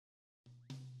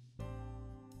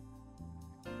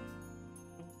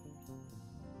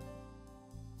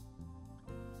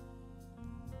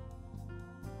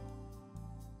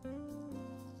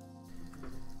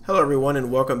Hello everyone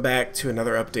and welcome back to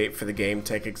another update for the game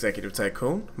Tech Executive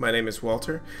Tycoon. My name is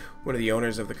Walter, one of the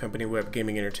owners of the company Web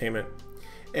Gaming Entertainment,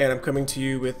 and I'm coming to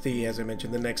you with as I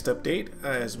mentioned, the next update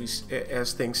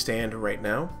as things stand right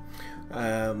now.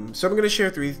 So I'm going to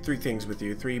share three things with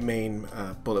you, three main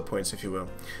bullet points, if you will.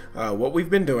 What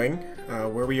we've been doing,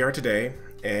 where we are today,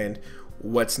 and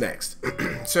what's next.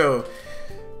 So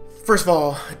first of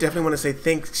all, I definitely want to say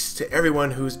thanks to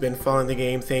everyone who's been following the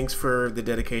game. Thanks for the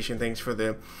dedication. Thanks for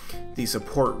the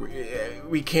support.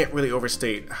 We can't really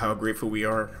overstate how grateful we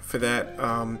are for that.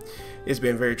 It's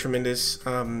been very tremendous.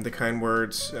 The kind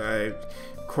words.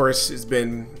 Of course, it's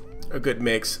been a good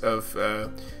mix of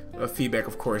feedback,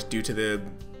 of course, due to the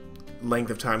length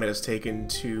of time it has taken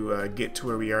to get to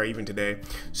where we are even today.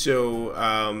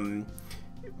 So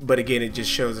but again, it just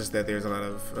shows us that there's a lot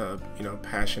of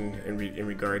passion in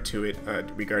regard to it,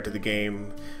 regard to the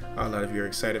game. A lot of you are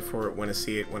excited for it, want to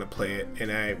see it, want to play it,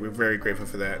 and we're very grateful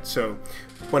for that. So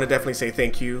want to definitely say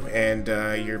thank you, and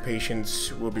your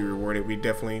patience will be rewarded. We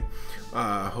definitely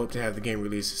hope to have the game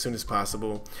released as soon as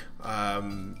possible.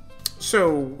 So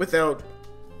without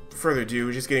further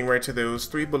ado, just getting right to those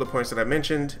three bullet points that I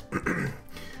mentioned.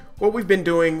 What we've been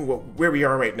doing, where we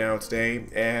are right now today,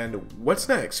 and what's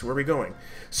next, where are we going.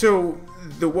 So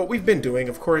what we've been doing,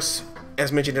 of course,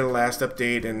 as mentioned in the last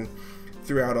update and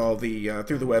throughout all the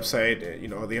through the website,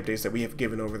 all the updates that we have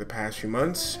given over the past few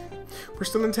months, we're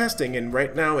still in testing, and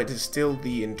right now it is still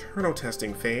the internal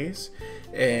testing phase,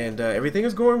 and everything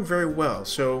is going very well.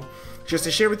 So just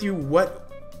to share with you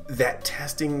what that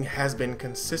testing has been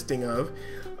consisting of,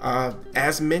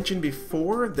 as mentioned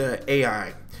before, the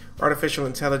AI. Artificial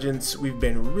intelligence, we've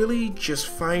been really just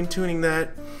fine-tuning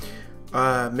that,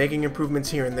 making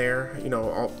improvements here and there.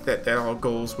 All that all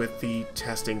goes with the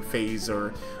testing phase,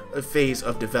 or a phase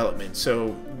of development.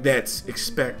 So that's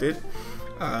expected.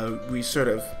 We sort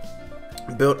of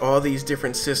built all these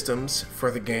different systems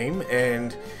for the game,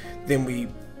 and then we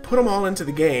put them all into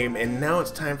the game, and now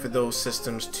it's time for those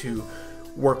systems to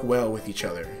work well with each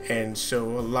other. And so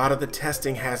a lot of the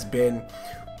testing has been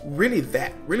really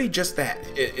just that.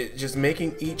 It just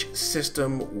making each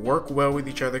system work well with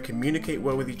each other, communicate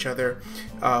well with each other,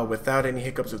 without any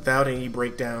hiccups, without any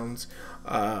breakdowns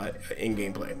in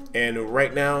gameplay. And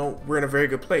right now we're in a very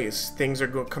good place. Things are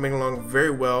coming along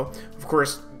very well. Of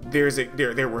course,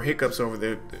 there were hiccups over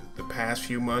the past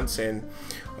few months, and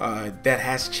that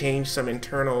has changed some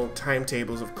internal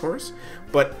timetables, of course,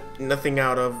 but nothing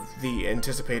out of the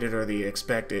anticipated or the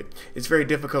expected. It's very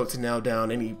difficult to nail down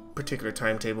any particular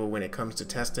timetable when it comes to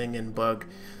testing and bug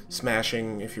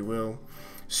smashing, if you will.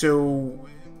 So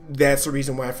that's the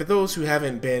reason why, for those who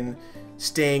haven't been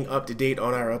staying up to date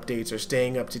on our updates, or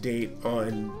staying up to date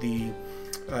on the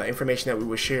information that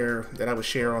I would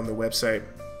share on the website,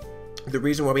 the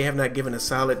reason why we have not given a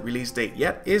solid release date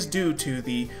yet is due to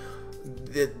the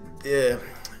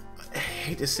I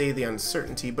hate to say the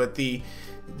uncertainty, but the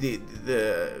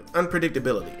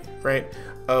unpredictability, right,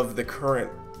 of the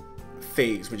current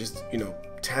phase, which is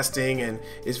testing, and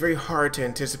it's very hard to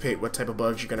anticipate what type of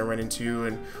bugs you're going to run into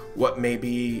and what may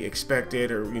be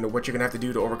expected, or what you're going to have to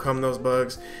do to overcome those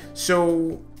bugs.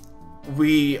 So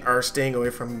we are staying away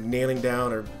from nailing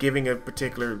down or giving a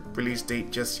particular release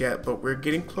date just yet, but we're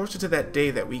getting closer to that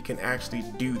day that we can actually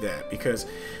do that, because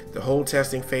the whole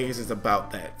testing phase is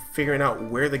about that, figuring out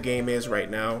where the game is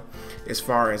right now as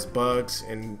far as bugs,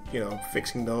 and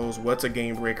fixing those. What's a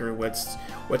game breaker, what's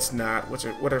not,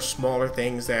 what are smaller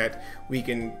things that we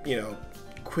can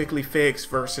quickly fix,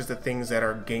 versus the things that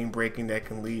are game breaking that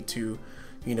can lead to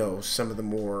some of the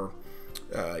more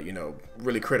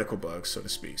really critical bugs, so to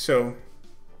speak. So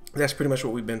that's pretty much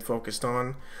what we've been focused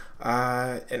on.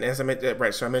 And as I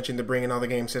mentioned, so I mentioned the bringing all the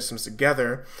game systems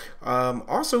together.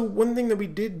 Also, one thing that we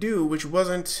did do, which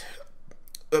wasn't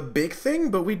a big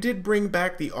thing, but we did bring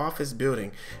back the office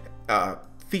building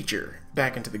feature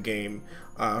back into the game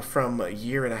from a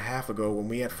year and a half ago, when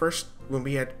we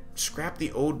had scrapped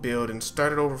the old build and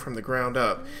started over from the ground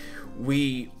up.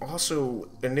 We also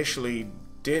initially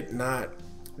did not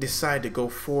decide to go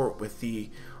forward with the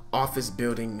office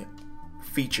building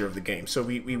feature of the game. So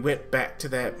we went back to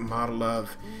that model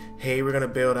of, hey, we're going to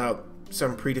build out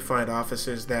some predefined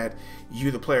offices that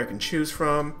you, the player, can choose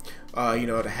from,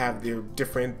 to have the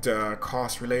different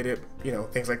cost related,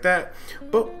 things like that.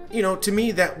 But to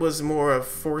me, that was more of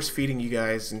force feeding you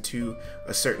guys into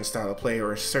a certain style of play,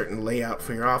 or a certain layout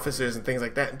for your offices and things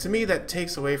like that. And to me, that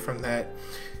takes away from that.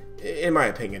 In my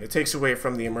opinion, it takes away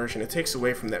from the immersion. It takes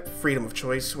away from that freedom of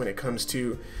choice when it comes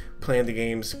to playing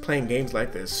games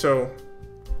like this. So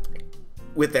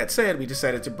with that said, we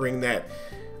decided to bring that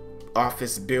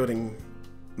office building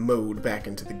mode back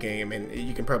into the game, and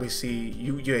you can probably see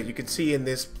you can see in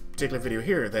this particular video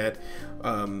here that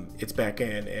it's back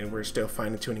in, and we're still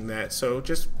fine-tuning that. So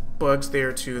just bugs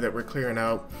there too that we're clearing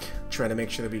out, trying to make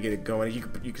sure that we get it going.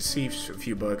 You can see a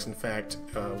few bugs, in fact,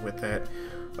 with that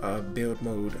build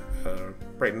mode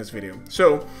right in this video.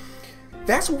 So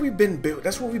that's what we've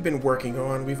been working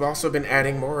on. We've also been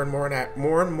adding more and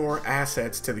more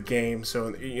assets to the game.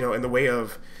 So in the way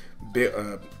of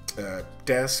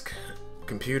desk,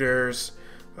 computers,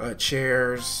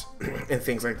 chairs, and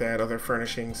things like that, other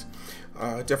furnishings.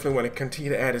 Definitely want to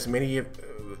continue to add as many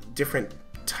different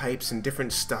types and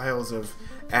different styles of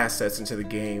assets into the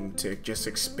game to just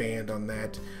expand on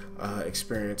that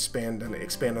experience,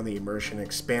 expand on the immersion,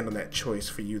 expand on that choice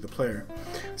for you, the player.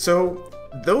 So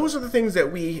those are the things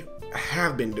that we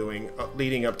have been doing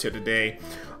leading up to today,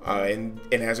 and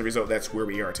as a result, that's where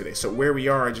we are today. So where we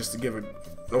are, just to give an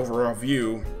overall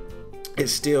view,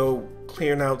 is still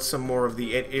clearing out some more of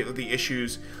the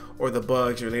issues or the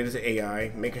bugs related to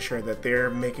AI, making sure that they're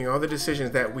making all the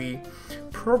decisions that we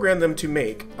program them to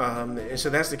make. And so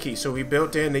that's the key. So we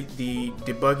built in the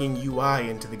debugging UI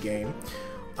into the game,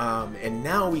 and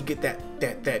now we get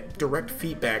that direct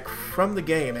feedback from the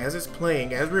game as it's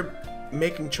playing, as we're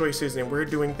making choices and we're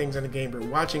doing things in the game. We're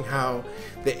watching how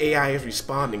the AI is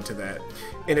responding to that.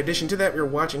 In addition to that, we're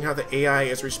watching how the AI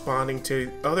is responding to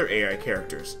other AI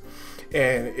characters.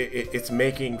 And it's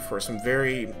making for some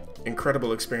very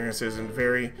incredible experiences and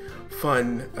very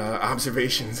fun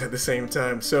observations at the same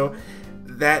time. So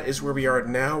that is where we are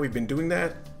now. We've been doing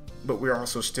that, but we're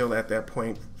also still at that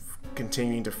point,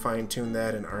 continuing to fine-tune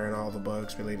that and iron all the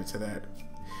bugs related to that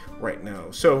right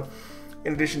now. So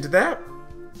in addition to that,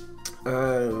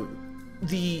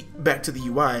 back to the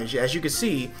UI, as you can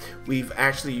see, we've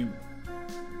actually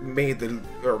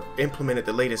implemented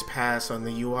the latest pass on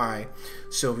the UI.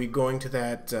 So we're going to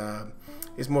that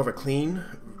is more of a clean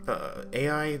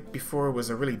AI. Before it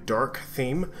was a really dark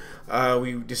theme.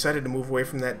 We decided to move away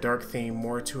from that dark theme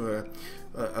more to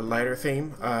a lighter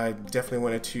theme. I definitely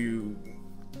wanted to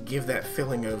give that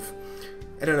feeling of,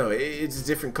 I don't know, it's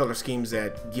different color schemes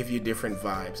that give you different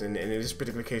vibes, and in this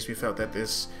particular case we felt that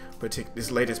this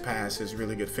latest pass is a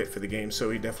really good fit for the game, so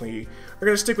we definitely are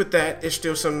going to stick with that. There's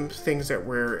still some things that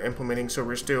we're implementing, so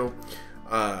we're still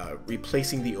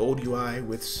replacing the old UI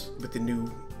with the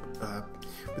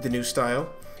new style,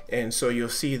 and so you'll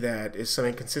see that there's some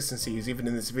inconsistencies even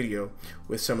in this video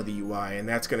with some of the UI, and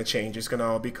that's going to change. It's going to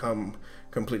all become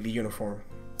completely uniform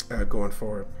going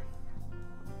forward.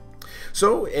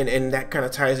 So, and that kind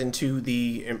of ties into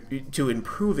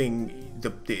improving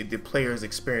the player's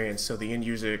experience, so the end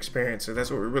user experience. So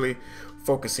that's what we're really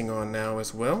focusing on now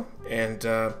as well. And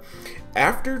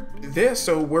after this,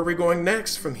 so where we're going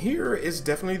next from here is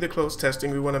definitely the closed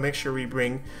testing. We want to make sure we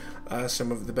bring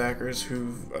some of the backers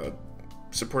who've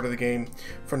supported the game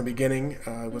from the beginning.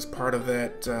 Was part of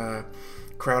that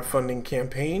crowdfunding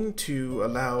campaign to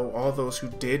allow all those who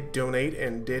did donate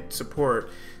and did support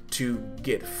to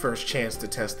get first chance to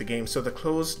test the game. So the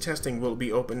closed testing will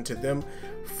be open to them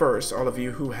first, all of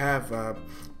you who have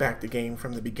backed the game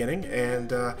from the beginning.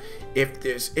 And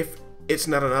if it's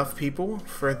not enough people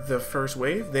for the first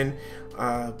wave, then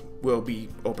we'll be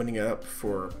opening it up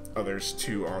for others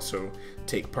to also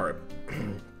take part.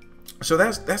 So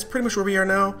that's pretty much where we are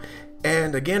now.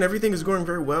 And again, everything is going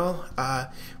very well. Of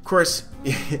course,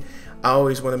 I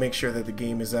always want to make sure that the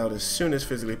game is out as soon as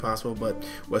physically possible, but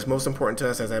what's most important to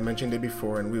us, as I mentioned it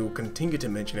before, and we will continue to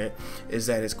mention it, is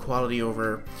that it's quality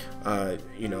over,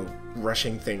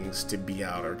 rushing things to be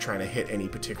out or trying to hit any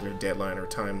particular deadline or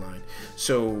timeline.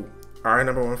 So our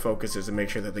number one focus is to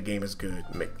make sure that the game is good,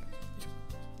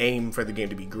 aim for the game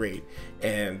to be great,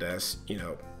 and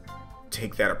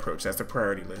take that approach. That's the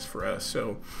priority list for us.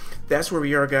 So that's where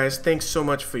we are, guys. Thanks so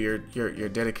much for your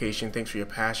dedication. Thanks for your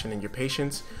passion and your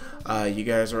patience. You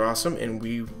guys are awesome, and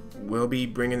we will be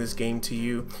bringing this game to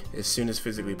you as soon as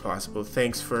physically possible.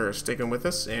 Thanks for sticking with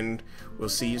us, and we'll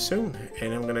see you soon.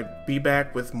 And I'm gonna be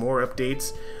back with more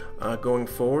updates going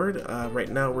forward. Right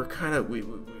now we're kind of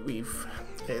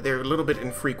they're a little bit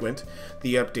infrequent,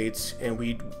 the updates, and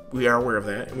we are aware of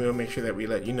that, and we will make sure that we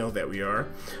let you know that we are.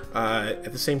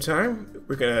 At the same time,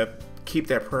 we're gonna keep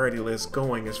that priority list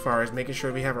going as far as making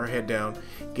sure we have our head down,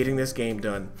 getting this game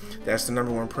done. That's the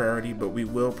number one priority, but we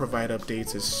will provide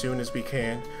updates as soon as we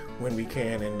can, when we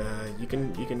can, and you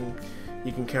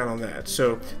can count on that.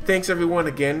 So thanks everyone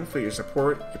again for your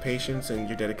support, your patience, and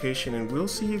your dedication, and we'll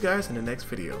see you guys in the next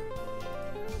video.